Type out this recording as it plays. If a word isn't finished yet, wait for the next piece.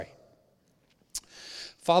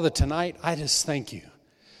Father, tonight I just thank you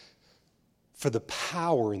for the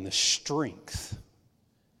power and the strength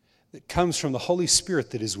that comes from the Holy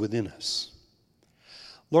Spirit that is within us.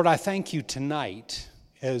 Lord, I thank you tonight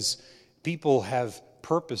as people have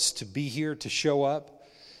purpose to be here, to show up,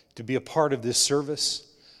 to be a part of this service.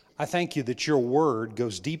 I thank you that your word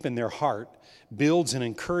goes deep in their heart, builds and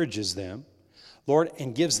encourages them, Lord,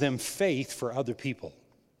 and gives them faith for other people.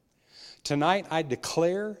 Tonight I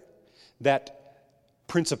declare that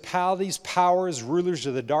principalities, powers, rulers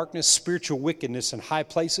of the darkness, spiritual wickedness in high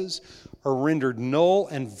places are rendered null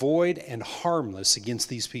and void and harmless against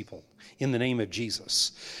these people in the name of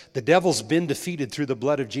Jesus. The devil's been defeated through the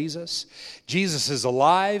blood of Jesus. Jesus is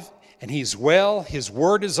alive and he's well. His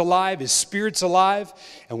word is alive. His spirit's alive.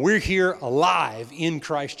 And we're here alive in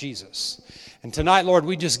Christ Jesus. And tonight, Lord,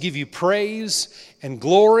 we just give you praise and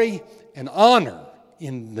glory and honor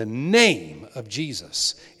in the name of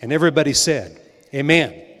Jesus. And everybody said,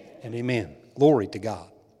 amen and amen. Glory to God.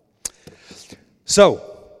 So,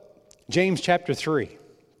 James chapter 3.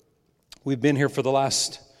 We've been here for the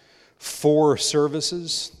last 4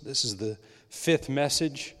 services. This is the 5th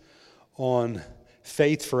message on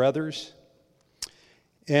faith for others.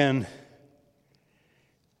 And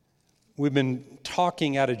we've been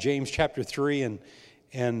talking out of James chapter 3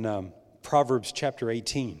 and Proverbs chapter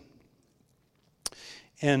 18.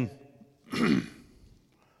 And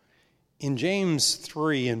in James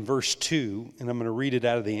 3 and verse 2, and I'm going to read it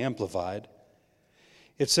out of the Amplified,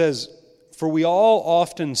 it says, "For we all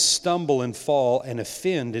often stumble and fall and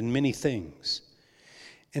offend in many things.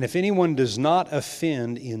 And if anyone does not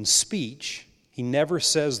offend in speech, he never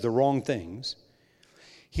says the wrong things.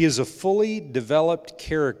 He is a fully developed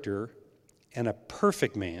character and a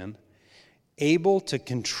perfect man, able to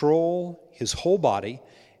control his whole body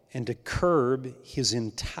and to curb his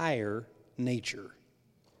entire nature."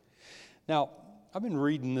 Now, I've been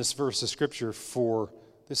reading this verse of Scripture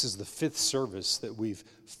this is the 5th service that we've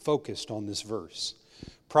focused on this verse.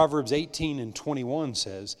 Proverbs 18 and 21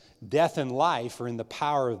 says, "Death and life are in the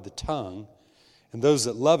power of the tongue, and those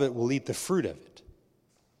that love it will eat the fruit of it."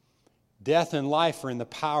 Death and life are in the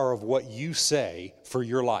power of what you say for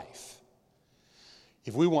your life.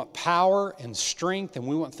 If we want power and strength and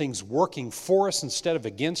we want things working for us instead of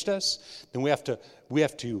against us, then we have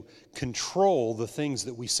to control the things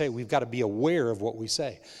that we say. We've got to be aware of what we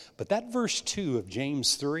say. But that verse 2 of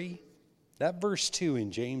James 3, that verse 2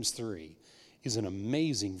 in James 3 is an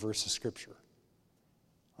amazing verse of Scripture.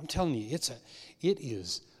 I'm telling you, it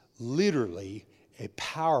is literally a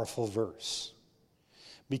powerful verse.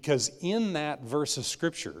 Because in that verse of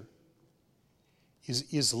Scripture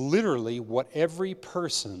is literally what every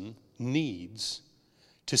person needs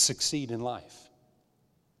to succeed in life.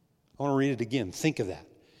 I want to read it again. Think of that.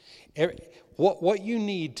 What you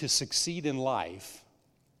need to succeed in life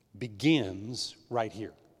begins right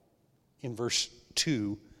here in verse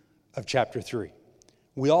 2 of chapter 3.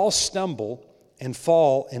 We all stumble and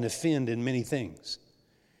fall and offend in many things.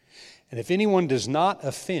 And if anyone does not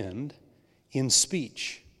offend in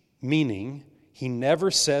speech, meaning he never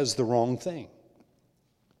says the wrong thing.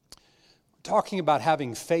 We're talking about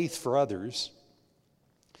having faith for others,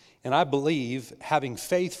 and I believe having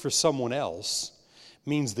faith for someone else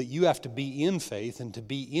means that you have to be in faith, and to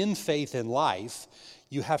be in faith in life,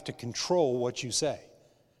 you have to control what you say.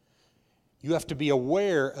 You have to be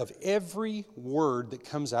aware of every word that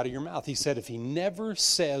comes out of your mouth. He said if he never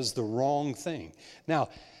says the wrong thing. Now,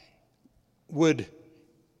 would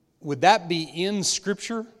that be in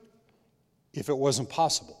Scripture if it wasn't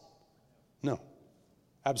possible? No,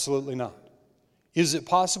 absolutely not. Is it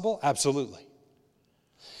possible? Absolutely.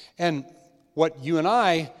 And what you and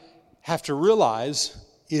I have to realize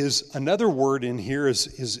is another word in here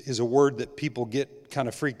is a word that people get kind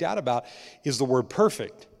of freaked out about, is the word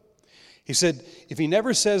perfect. He said, if he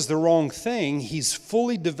never says the wrong thing, he has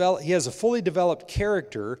a fully developed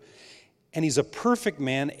character, and he's a perfect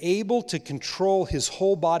man, able to control his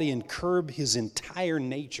whole body and curb his entire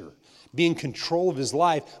nature, be in control of his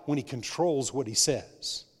life when he controls what he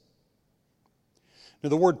says. Now,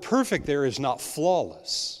 the word perfect there is not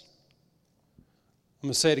flawless. I'm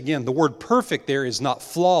going to say it again. The word perfect there is not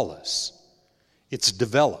flawless. It's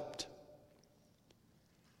developed.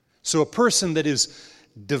 So a person that is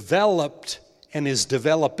developed and is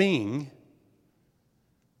developing,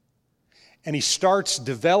 and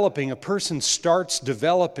a person starts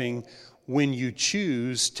developing when you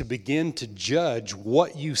choose to begin to judge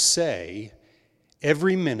what you say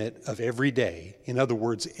every minute of every day. In other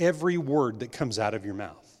words, every word that comes out of your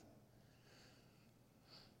mouth.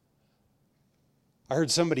 I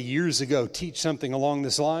heard somebody years ago teach something along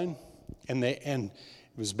this line, and it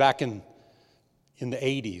was back in in the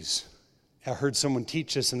 80s. I heard someone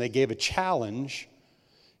teach this, and they gave a challenge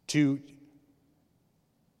to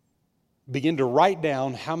begin to write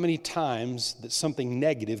down how many times that something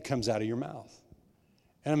negative comes out of your mouth.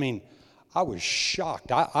 And I mean, I was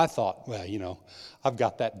shocked. I thought, well, I've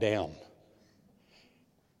got that down.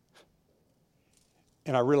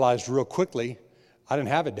 And I realized real quickly I didn't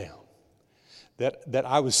have it down. That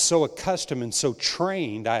I was so accustomed and so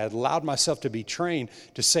trained, I had allowed myself to be trained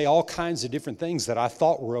to say all kinds of different things that I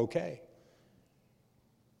thought were okay.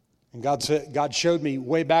 And God showed me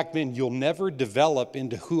way back then, you'll never develop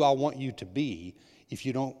into who I want you to be if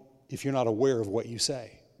you're not aware of what you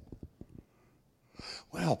say.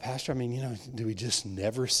 Well, Pastor, do we just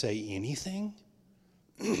never say anything?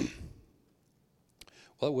 Well,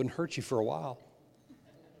 it wouldn't hurt you for a while.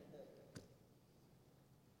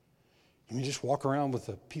 Just walk around with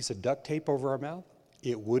a piece of duct tape over our mouth?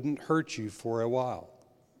 It wouldn't hurt you for a while.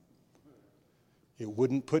 It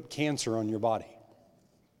wouldn't put cancer on your body.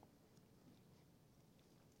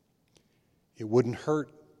 It wouldn't hurt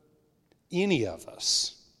any of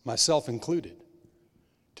us, myself included,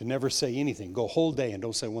 to never say anything. Go a whole day and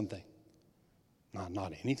don't say one thing.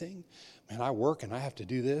 Not anything? Man, I work and I have to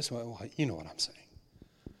do this. Well, you know what I'm saying.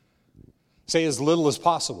 Say as little as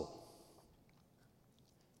possible.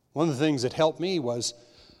 One of the things that helped me was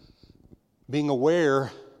being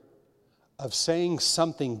aware of saying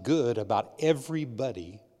something good about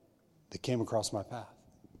everybody that came across my path.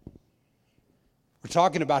 We're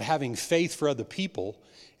talking about having faith for other people,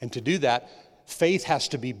 and to do that, faith has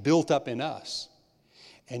to be built up in us.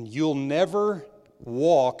 And you'll never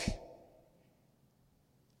walk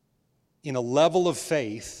in a level of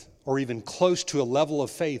faith, or even close to a level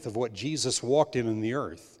of faith of what Jesus walked in the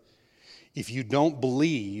earth, if you don't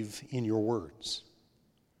believe in your words.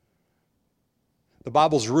 The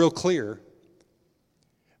Bible's real clear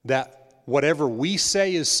that whatever we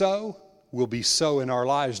say is so will be so in our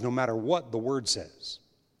lives no matter what the Word says.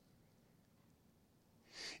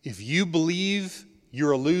 If you believe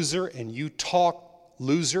you're a loser and you talk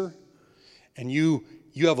loser and you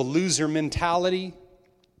have a loser mentality,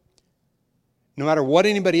 no matter what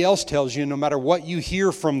anybody else tells you, no matter what you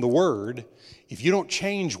hear from the Word, if you don't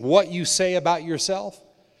change what you say about yourself,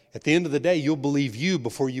 at the end of the day, you'll believe you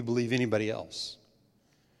before you believe anybody else.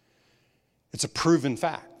 It's a proven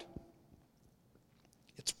fact.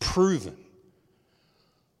 It's proven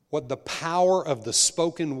what the power of the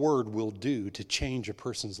spoken word will do to change a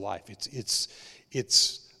person's life.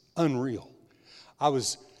 It's unreal. I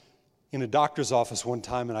was in a doctor's office one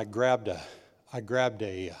time and I grabbed a,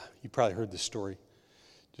 you probably heard this story.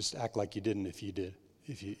 Just act like you didn't if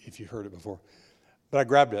you heard it before. But I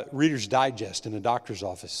grabbed a Reader's Digest in a doctor's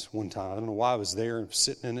office one time. I don't know why I was there and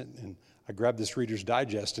sitting in it, and I grabbed this Reader's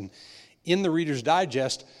Digest. And in the Reader's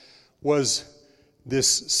Digest was this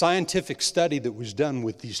scientific study that was done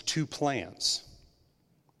with these two plants.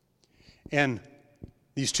 And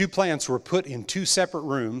these two plants were put in two separate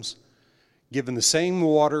rooms, given the same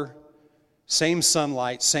water, same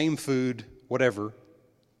sunlight, same food, whatever.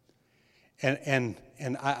 And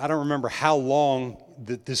I don't remember how long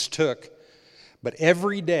that this took, but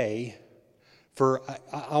every day for,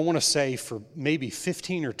 I want to say for maybe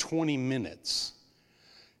 15 or 20 minutes,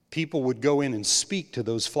 people would go in and speak to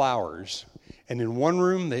those flowers. And in one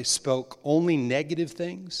room, they spoke only negative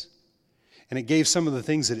things. And it gave some of the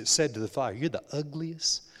things that it said to the flower. You're the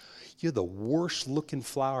ugliest, you're the worst looking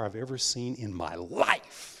flower I've ever seen in my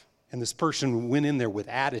life. And this person went in there with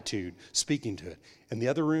attitude, speaking to it. In the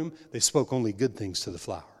other room, they spoke only good things to the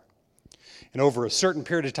flower. And over a certain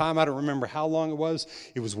period of time, I don't remember how long it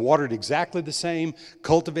was watered exactly the same,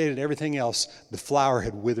 cultivated everything else. The flower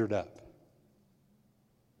had withered up.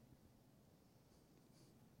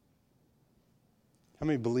 How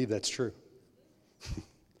many believe that's true?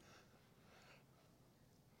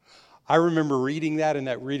 I remember reading that in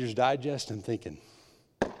that Reader's Digest and thinking,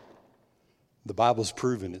 the Bible's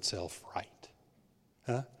proven itself right.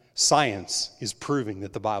 Huh? Science is proving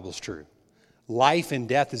that the Bible's true. Life and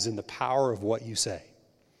death is in the power of what you say.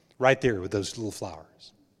 Right there with those little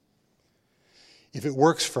flowers. If it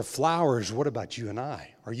works for flowers, what about you and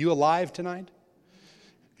I? Are you alive tonight?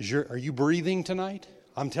 Are you breathing tonight?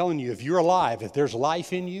 I'm telling you, if you're alive, if there's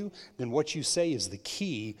life in you, then what you say is the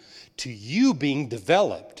key to you being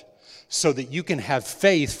developed so that you can have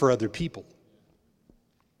faith for other people.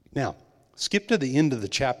 Now, skip to the end of the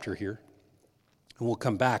chapter here, and we'll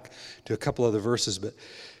come back to a couple other verses, but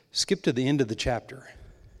skip to the end of the chapter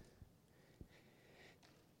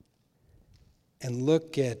and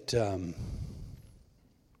look at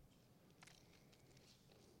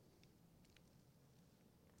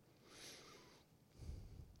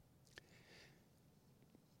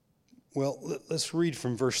Well, let's read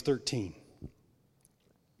from verse 13.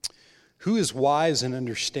 Who is wise and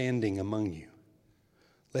understanding among you?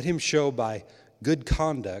 Let him show by good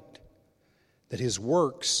conduct that his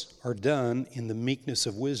works are done in the meekness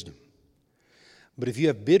of wisdom. But if you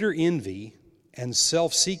have bitter envy and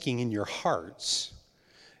self-seeking in your hearts,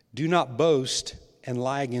 do not boast and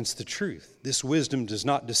lie against the truth. This wisdom does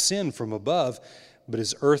not descend from above, but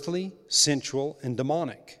is earthly, sensual, and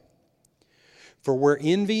demonic. For where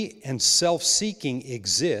envy and self-seeking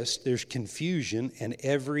exist, there's confusion, and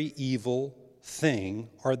every evil thing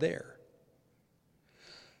are there.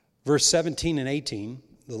 Verse 17 and 18,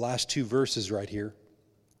 the last two verses right here,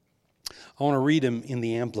 I want to read them in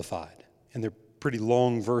the Amplified. And they're pretty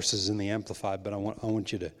long verses in the Amplified, but I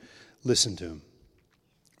want you to listen to them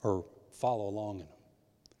or follow along in them.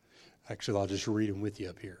 Actually, I'll just read them with you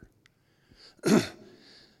up here.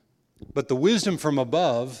 But the wisdom from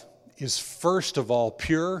above is first of all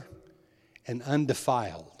pure and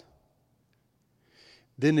undefiled.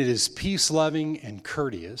 Then it is peace-loving and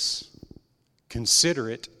courteous,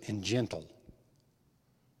 considerate and gentle.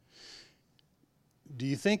 Do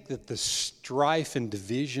you think that the strife and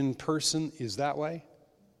division person is that way?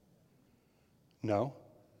 No.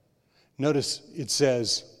 Notice it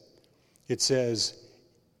says,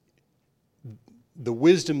 the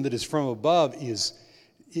wisdom that is from above is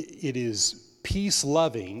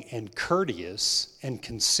peace-loving and courteous and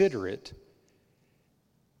considerate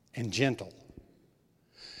and gentle.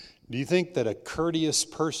 Do you think that a courteous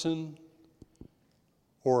person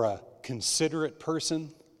or a considerate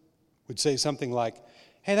person would say something like,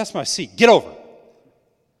 "Hey, that's my seat, get over"?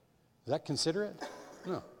 Is that considerate?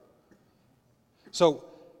 No. So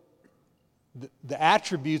the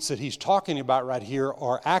attributes that he's talking about right here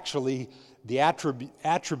are actually the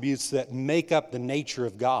attributes that make up the nature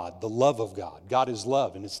of God, the love of God. God is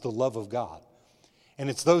love, and it's the love of God. And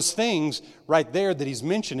it's those things right there that he's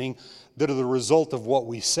mentioning that are the result of what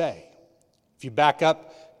we say. If you back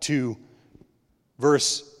up to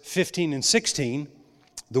verse 15 and 16,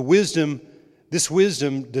 this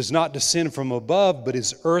wisdom does not descend from above, but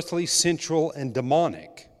is earthly, sensual, and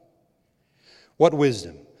demonic. What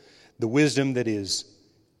wisdom? The wisdom that has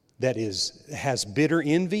bitter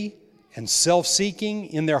envy and self-seeking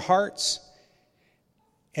in their hearts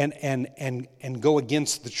and go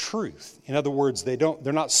against the truth. In other words,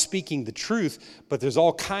 they're not speaking the truth, but there's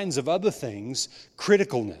all kinds of other things,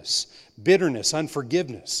 criticalness, bitterness,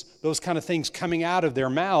 unforgiveness, those kind of things coming out of their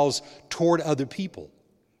mouths toward other people.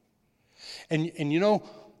 And you know,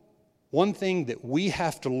 one thing that we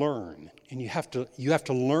have to learn, and you have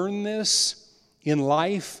to learn this in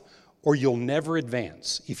life, or you'll never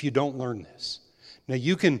advance if you don't learn this. Now,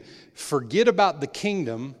 you can forget about the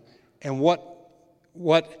kingdom and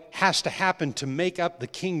what has to happen to make up the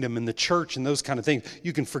kingdom and the church and those kind of things.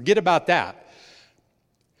 You can forget about that.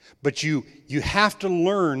 But you have to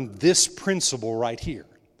learn this principle right here,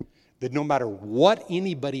 that no matter what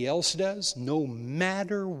anybody else does, no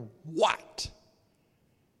matter what,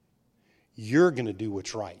 you're going to do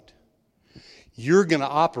what's right. You're going to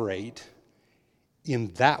operate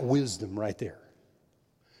in that wisdom right there.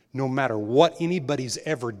 No matter what anybody's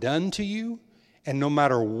ever done to you, and no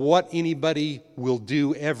matter what anybody will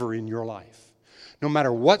do ever in your life. No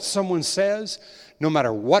matter what someone says, no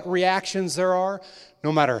matter what reactions there are,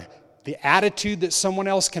 no matter the attitude that someone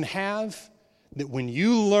else can have, that when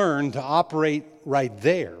you learn to operate right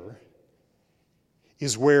there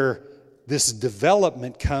is where this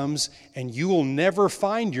development comes, and you will never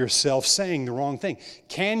find yourself saying the wrong thing.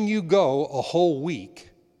 Can you go a whole week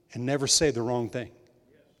and never say the wrong thing?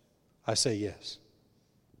 I say yes.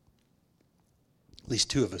 At least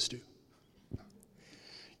two of us do.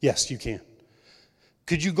 Yes, you can.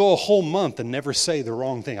 Could you go a whole month and never say the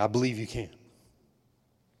wrong thing? I believe you can.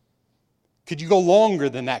 Could you go longer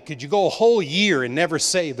than that? Could you go a whole year and never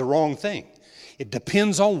say the wrong thing? It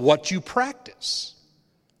depends on what you practice.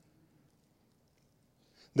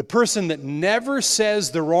 The person that never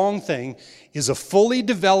says the wrong thing is a fully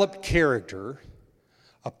developed character,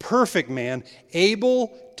 a perfect man,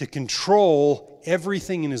 able to control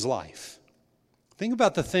everything in his life. Think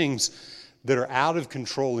about the things that are out of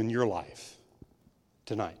control in your life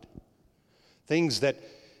tonight. Things that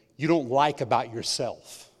you don't like about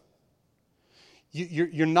yourself.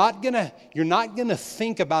 You're not gonna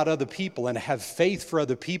think about other people and have faith for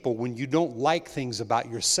other people when you don't like things about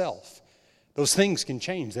yourself. Those things can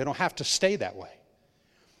change. They don't have to stay that way.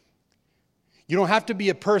 You don't have to be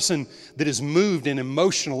a person that is moved and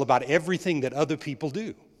emotional about everything that other people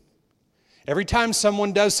do. Every time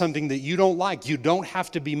someone does something that you don't like, you don't have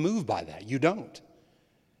to be moved by that. You don't.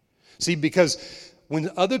 See, because When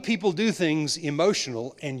other people do things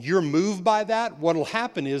emotional and you're moved by that, what will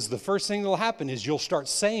happen is, the first thing that will happen is you'll start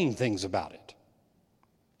saying things about it.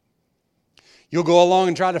 You'll go along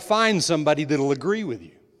and try to find somebody that'll agree with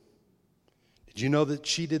you. Did you know that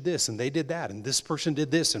she did this and they did that and this person did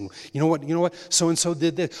this and you know what, so-and-so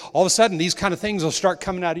did this. All of a sudden, these kind of things will start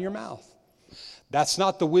coming out of your mouth. That's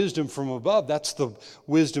not the wisdom from above. That's the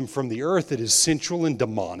wisdom from the earth that is sensual and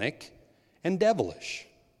demonic and devilish.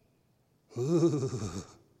 Ooh.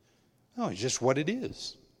 No, it's just what it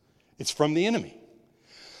is. It's from the enemy.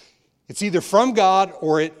 It's either from God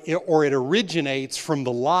or it originates from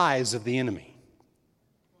the lies of the enemy.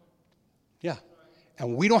 Yeah.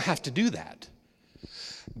 And we don't have to do that.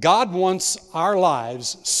 God wants our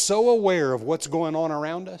lives so aware of what's going on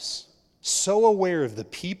around us, so aware of the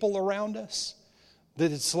people around us,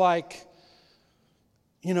 that it's like,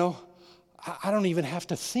 I don't even have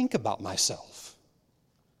to think about myself.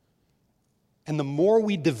 And the more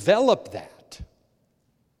we develop that,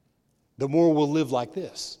 the more we'll live like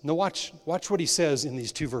this. Now watch what he says in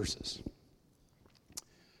these two verses.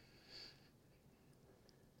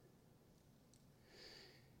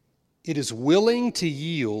 It is willing to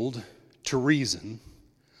yield to reason,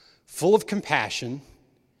 full of compassion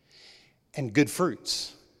and good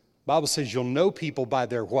fruits. The Bible says you'll know people by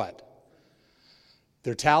their what?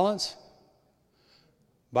 Their talents,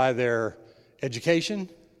 by their education,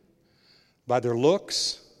 by their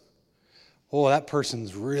looks. Oh, that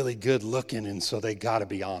person's really good looking, and so they got to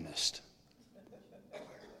be honest.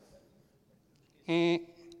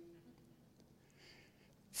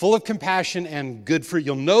 Full of compassion and good fruit.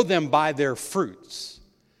 You'll know them by their fruits.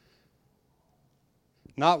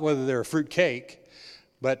 Not whether they're a fruit cake,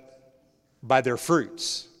 but by their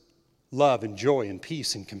fruits. Love and joy and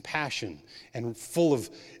peace and compassion, and full of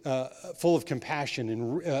compassion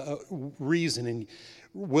and reason, and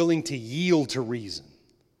willing to yield to reason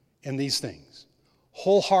and these things.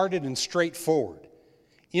 Wholehearted and straightforward,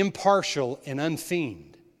 impartial and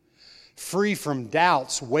unfeigned, free from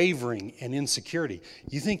doubts, wavering, and insecurity.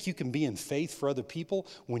 You think you can be in faith for other people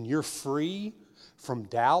when you're free from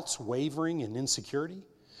doubts, wavering, and insecurity?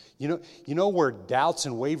 You know where doubts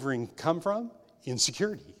and wavering come from?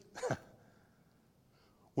 Insecurity.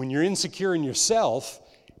 When you're insecure in yourself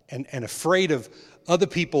and afraid of other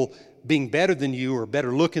people being better than you or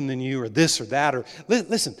better looking than you or this or that, or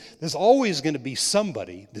listen, there's always going to be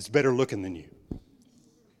somebody that's better looking than you.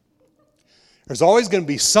 There's always going to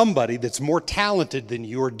be somebody that's more talented than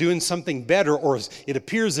you or doing something better, or it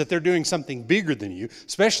appears that they're doing something bigger than you,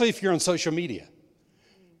 especially if you're on social media.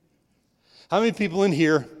 How many people in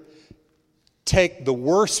here take the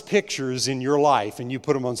worst pictures in your life and you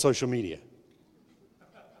put them on social media?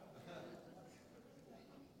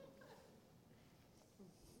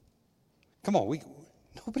 Come on,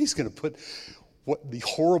 nobody's going to put the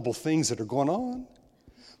horrible things that are going on.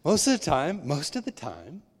 Most of the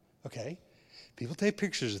time, okay, people take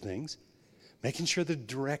pictures of things, making sure the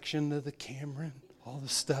direction of the camera and all the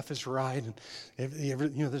stuff is right, and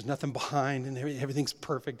there's nothing behind, and everything's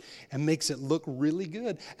perfect, and makes it look really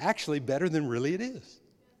good. Actually, better than really it is.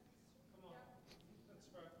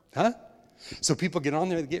 Huh? So people get on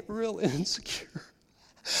there and get real insecure.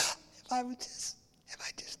 If I just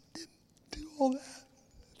didn't do all that,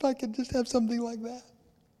 if I could just have something like that.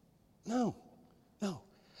 No.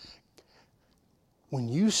 When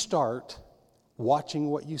you start watching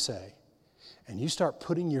what you say, and you start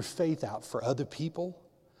putting your faith out for other people,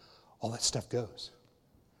 all that stuff goes.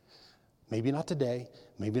 Maybe not today,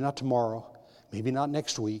 maybe not tomorrow, maybe not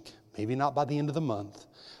next week, maybe not by the end of the month,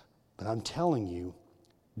 but I'm telling you,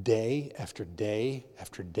 day after day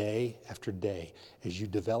after day after day, as you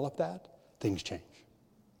develop that, things change.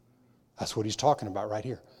 That's what he's talking about right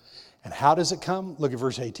here. And how does it come? Look at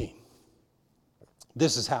verse 18.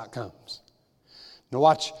 This is how it comes. Now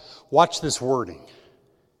watch this wording.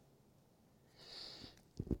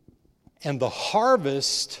 And the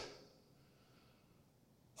harvest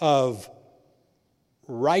of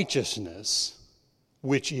righteousness,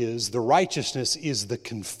 which is the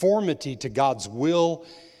conformity to God's will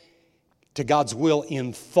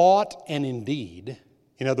in thought and in deed.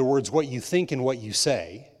 In other words, what you think and what you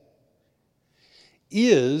say,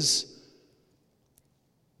 is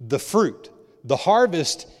the fruit. The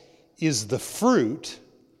harvest is the fruit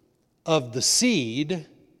of the seed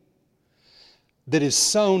that is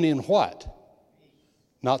sown in what?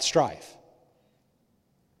 Not strife.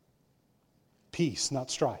 Peace, not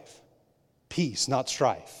strife. Peace, not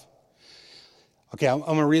strife. Okay, I'm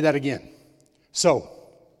going to read that again. So,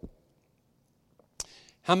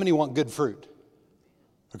 how many want good fruit?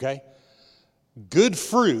 Okay? Good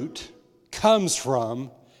fruit comes from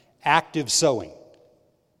active sowing.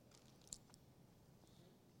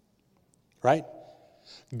 right?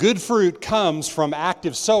 Good fruit comes from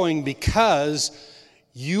active sowing because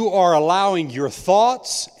you are allowing your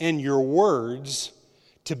thoughts and your words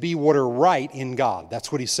to be what are right in God.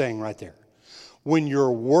 That's what he's saying right there. When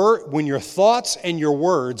your thoughts and your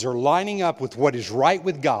words are lining up with what is right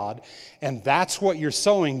with God, and that's what you're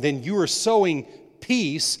sowing, then you are sowing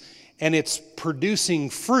peace, and it's producing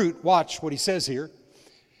fruit. Watch what he says here.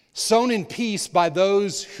 Sown in peace by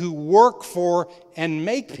those who work for and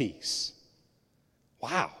make peace.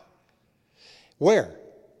 Wow. Where?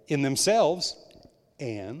 In themselves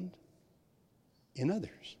and in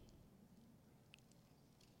others.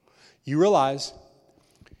 You realize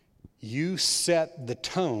you set the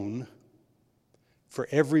tone for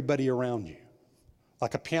everybody around you.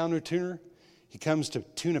 Like a piano tuner, he comes to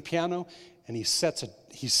tune a piano and he sets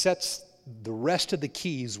the rest of the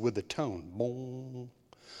keys with a tone. Boom,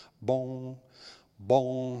 boom,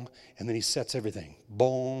 boom, and then he sets everything.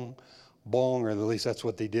 Boom, boom, or at least that's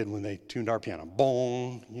what they did when they tuned our piano.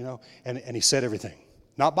 Boom, and he set everything.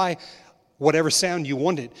 Not by whatever sound you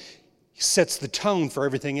wanted. He sets the tone for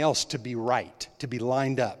everything else to be right, to be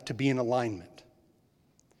lined up, to be in alignment.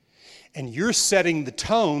 And you're setting the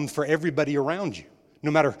tone for everybody around you.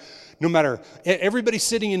 No matter, everybody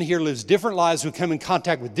sitting in here lives different lives. We come in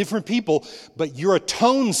contact with different people, but you're a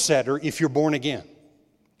tone setter if you're born again.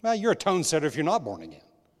 Well, you're a tone setter if you're not born again.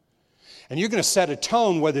 And you're going to set a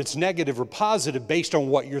tone, whether it's negative or positive, based on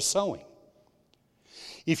what you're sowing.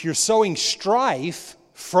 If you're sowing strife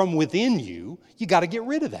from within you, you got to get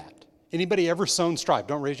rid of that. Anybody ever sown strife?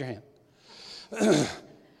 Don't raise your hand.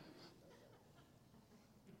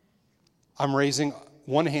 I'm raising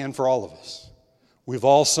one hand for all of us. We've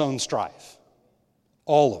all sown strife.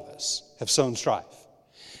 All of us have sown strife.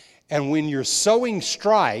 And when you're sowing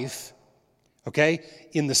strife, okay,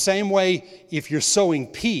 in the same way, if you're sowing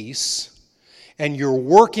peace and you're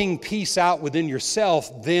working peace out within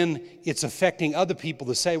yourself, then it's affecting other people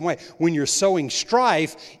the same way. When you're sowing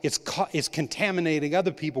strife, it's contaminating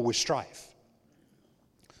other people with strife.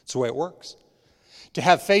 That's the way it works. To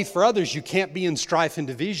have faith for others, you can't be in strife and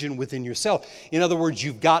division within yourself. In other words,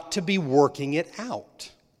 you've got to be working it out,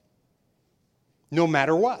 no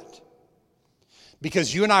matter what.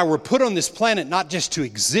 Because you and I were put on this planet not just to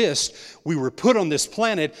exist, we were put on this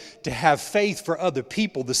planet to have faith for other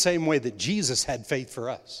people the same way that Jesus had faith for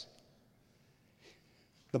us.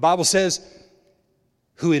 The Bible says,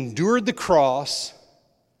 who endured the cross,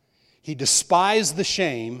 he despised the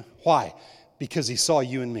shame. Why? Because he saw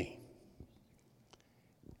you and me.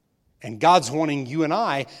 And God's wanting you and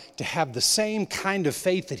I to have the same kind of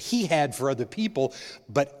faith that he had for other people,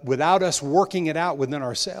 but without us working it out within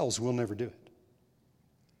ourselves, we'll never do it.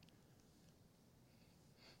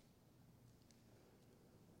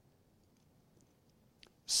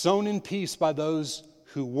 Sown in peace by those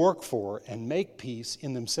who work for and make peace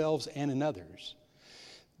in themselves and in others.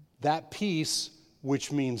 That peace,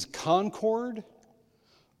 which means concord,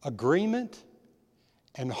 agreement,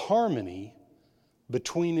 and harmony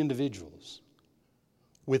between individuals,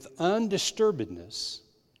 with undisturbedness,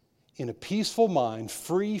 in a peaceful mind,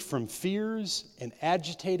 free from fears and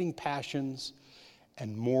agitating passions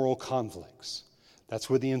and moral conflicts. That's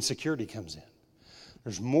where the insecurity comes in.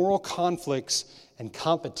 There's moral conflicts and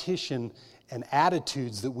competition and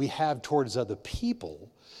attitudes that we have towards other people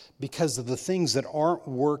because of the things that aren't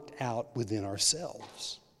worked out within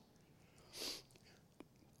ourselves.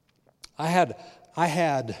 I had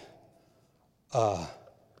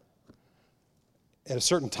at a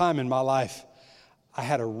certain time in my life, I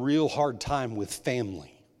had a real hard time with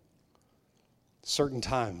family. Certain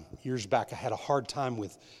time, years back, I had a hard time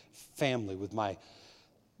with family, with my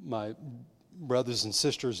brothers and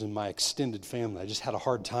sisters and my extended family. I just had a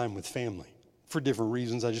hard time with family. For different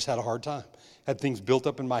reasons, I just had a hard time. Had things built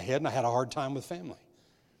up in my head, and I had a hard time with family.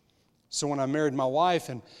 So when I married my wife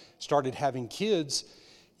and started having kids,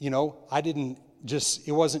 it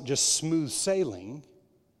wasn't just smooth sailing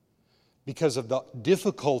because of the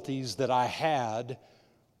difficulties that I had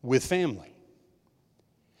with family.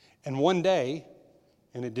 And one day,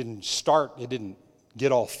 and it didn't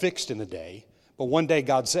get all fixed in a day, but one day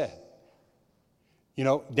God said,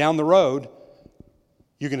 down the road,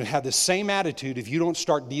 you're going to have the same attitude if you don't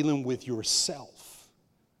start dealing with yourself.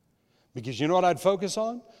 Because you know what I'd focus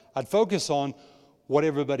on? I'd focus on what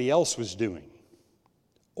everybody else was doing.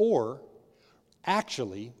 Or,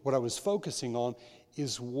 actually, what I was focusing on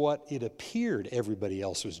is what it appeared everybody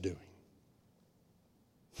else was doing.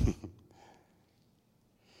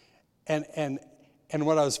 And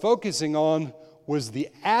what I was focusing on was the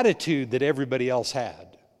attitude that everybody else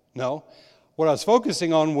had. No, what I was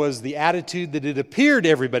focusing on was the attitude that it appeared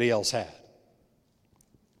everybody else had.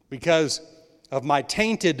 because of my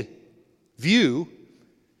tainted view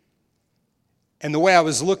and the way I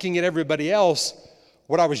was looking at everybody else.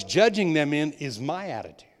 What I was judging them in is my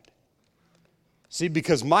attitude. See,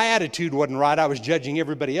 because my attitude wasn't right, I was judging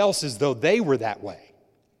everybody else as though they were that way.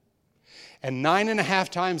 And 9.5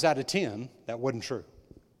 times out of 10, that wasn't true.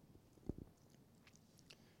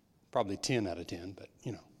 Probably 10 out of 10, but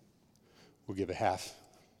we'll give it half.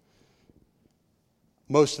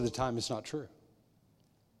 Most of the time it's not true.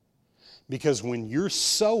 Because when you're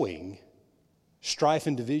sowing strife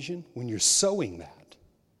and division, when you're sowing that,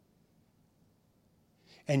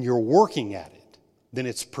 and you're working at it, then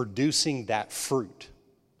it's producing that fruit,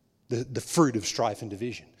 the fruit of strife and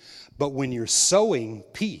division. But when you're sowing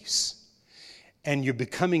peace, and you're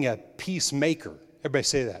becoming a peacemaker, everybody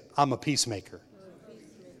say that, I'm a peacemaker.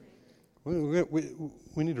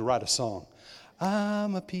 We need to write a song.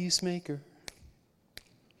 I'm a peacemaker.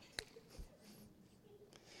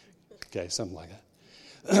 Okay, something like that.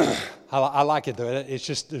 I like it, though. It's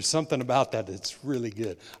just, there's something about that that's really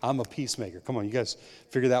good. I'm a peacemaker. Come on, you guys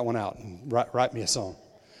figure that one out and write me a song.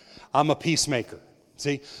 I'm a peacemaker.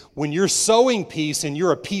 See, when you're sowing peace and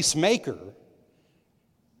you're a peacemaker,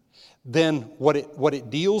 then what it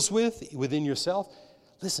deals with within yourself,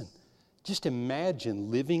 listen, just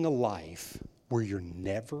imagine living a life where you're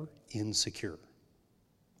never insecure.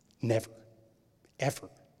 Never. Ever.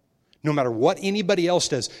 No matter what anybody else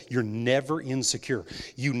does, you're never insecure.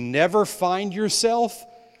 You never find yourself,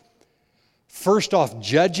 first off,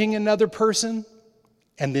 judging another person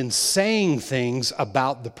and then saying things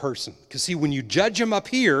about the person. Because see, when you judge them up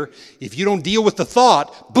here, if you don't deal with the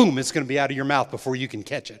thought, boom, it's going to be out of your mouth before you can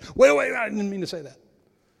catch it. Wait, I didn't mean to say that.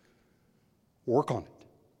 Work on it.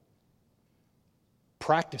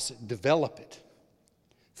 Practice it. Develop it.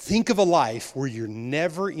 Think of a life where you're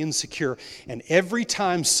never insecure, and every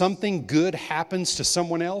time something good happens to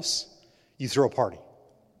someone else, you throw a party.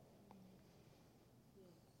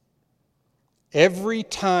 Every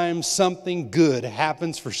time something good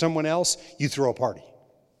happens for someone else, you throw a party.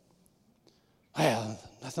 Well,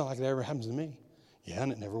 nothing like that ever happens to me. Yeah,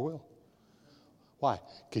 and it never will. Why?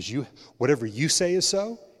 Because whatever you say is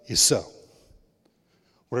so, is so.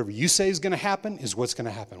 Whatever you say is going to happen is what's going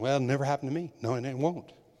to happen. Well, it never happened to me. No, and it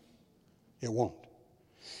won't. It won't.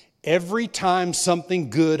 Every time something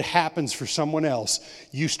good happens for someone else,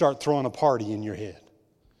 you start throwing a party in your head.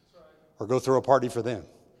 Or go throw a party for them.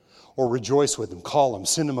 Or rejoice with them. Call them.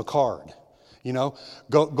 Send them a card. Go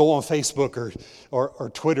on Facebook or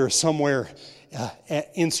Twitter somewhere,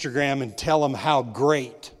 Instagram, and tell them how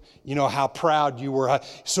great, how proud you were,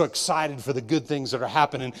 so excited for the good things that are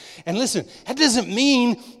happening. And listen, that doesn't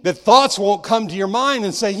mean that thoughts won't come to your mind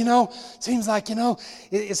and say, seems like,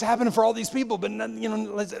 it's happening for all these people, but,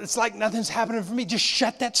 it's like nothing's happening for me. Just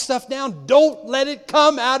shut that stuff down. Don't let it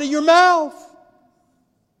come out of your mouth.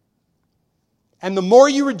 And the more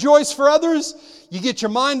you rejoice for others, you get your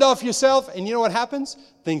mind off yourself, and you know what happens?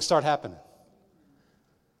 Things start happening.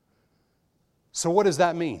 So what does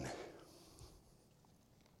that mean?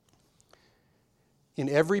 In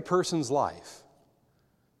every person's life,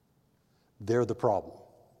 they're the problem.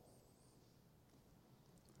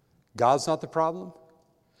 God's not the problem,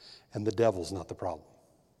 and the devil's not the problem.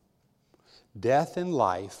 Death and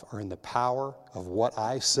life are in the power of what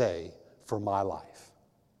I say for my life.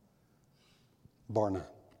 Bar none.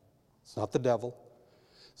 It's not the devil.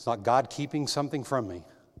 It's not God keeping something from me.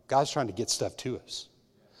 God's trying to get stuff to us.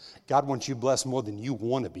 God wants you blessed more than you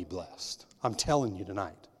want to be blessed. I'm telling you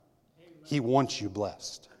tonight. He wants you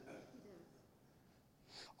blessed.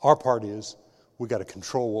 Our part is we got to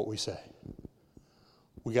control what we say.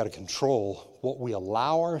 We got to control what we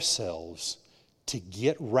allow ourselves to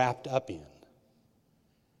get wrapped up in.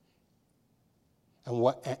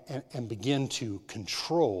 And begin to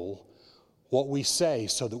control what we say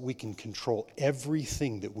so that we can control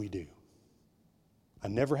everything that we do. I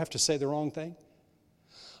never have to say the wrong thing.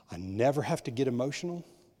 I never have to get emotional.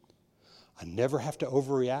 I never have to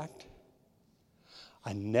overreact.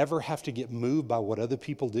 I never have to get moved by what other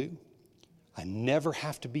people do. I never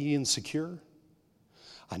have to be insecure.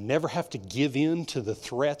 I never have to give in to the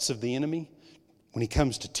threats of the enemy when he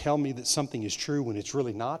comes to tell me that something is true when it's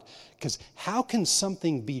really not. Because how can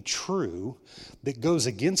something be true that goes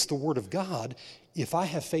against the Word of God if I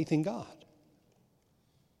have faith in God?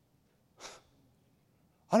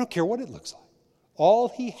 I don't care what it looks like. All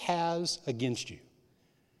he has against you,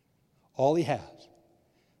 all he has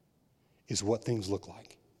is what things look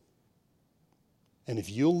like. And if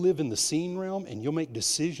you'll live in the seen realm and you'll make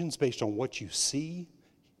decisions based on what you see,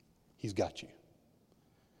 he's got you.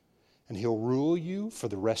 And he'll rule you for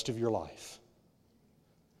the rest of your life.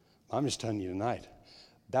 I'm just telling you tonight,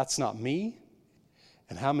 That's not me.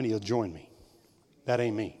 And how many will join me? That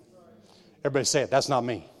ain't me. Everybody say it. That's not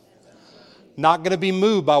me. Not going to be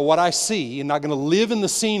moved by what I see and not going to live in the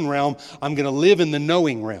seen realm. I'm going to live in the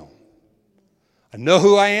knowing realm. I know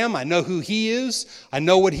who I am. I know who He is. I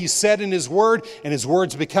know what He said in His Word, and His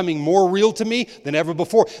Word's becoming more real to me than ever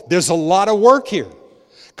before. There's a lot of work here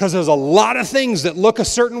because there's a lot of things that look a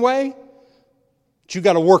certain way. But you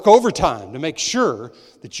got to work overtime to make sure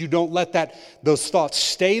that you don't let those thoughts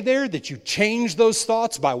stay there, that you change those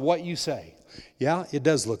thoughts by what you say. Yeah, it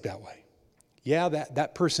does look that way. Yeah,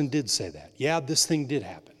 that person did say that. Yeah, this thing did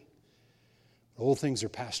happen. Old things are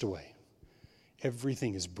passed away.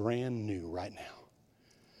 Everything is brand new right now.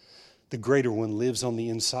 The greater one lives on the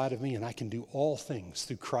inside of me, and I can do all things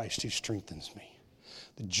through Christ who strengthens me.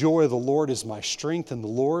 The joy of the Lord is my strength, and the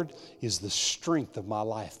Lord is the strength of my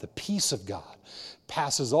life. The peace of God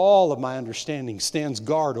passes all of my understanding, stands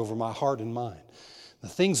guard over my heart and mind. The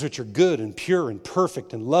things which are good and pure and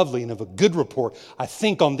perfect and lovely and of a good report, I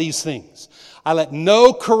think on these things. I let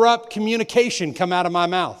no corrupt communication come out of my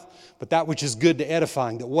mouth, but that which is good to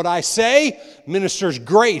edifying, that what I say ministers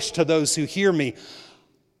grace to those who hear me.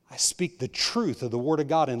 I speak the truth of the Word of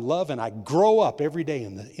God in love, and I grow up every day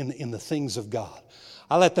in the things of God.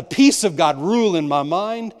 I let the peace of God rule in my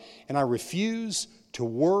mind, and I refuse to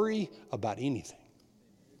worry about anything.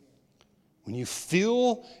 When you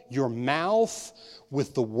fill your mouth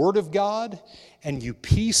with the Word of God and you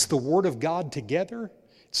piece the Word of God together,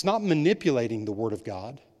 it's not manipulating the Word of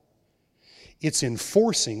God. It's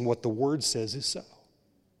enforcing what the Word says is so.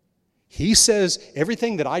 He says,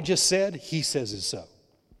 everything that I just said, He says is so.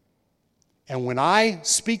 And when I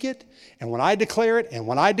speak it, and when I declare it, and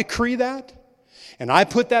when I decree that, and I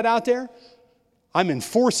put that out there, I'm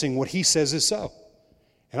enforcing what He says is so.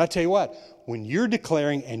 And I tell you what, when you're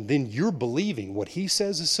declaring and then you're believing what He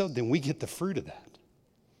says is so, then we get the fruit of that.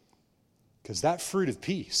 Because that fruit of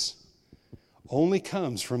peace only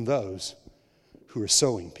comes from those who are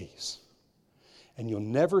sowing peace. And you'll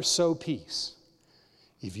never sow peace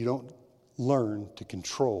if you don't learn to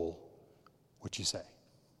control what you say.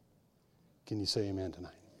 Can you say amen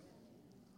tonight?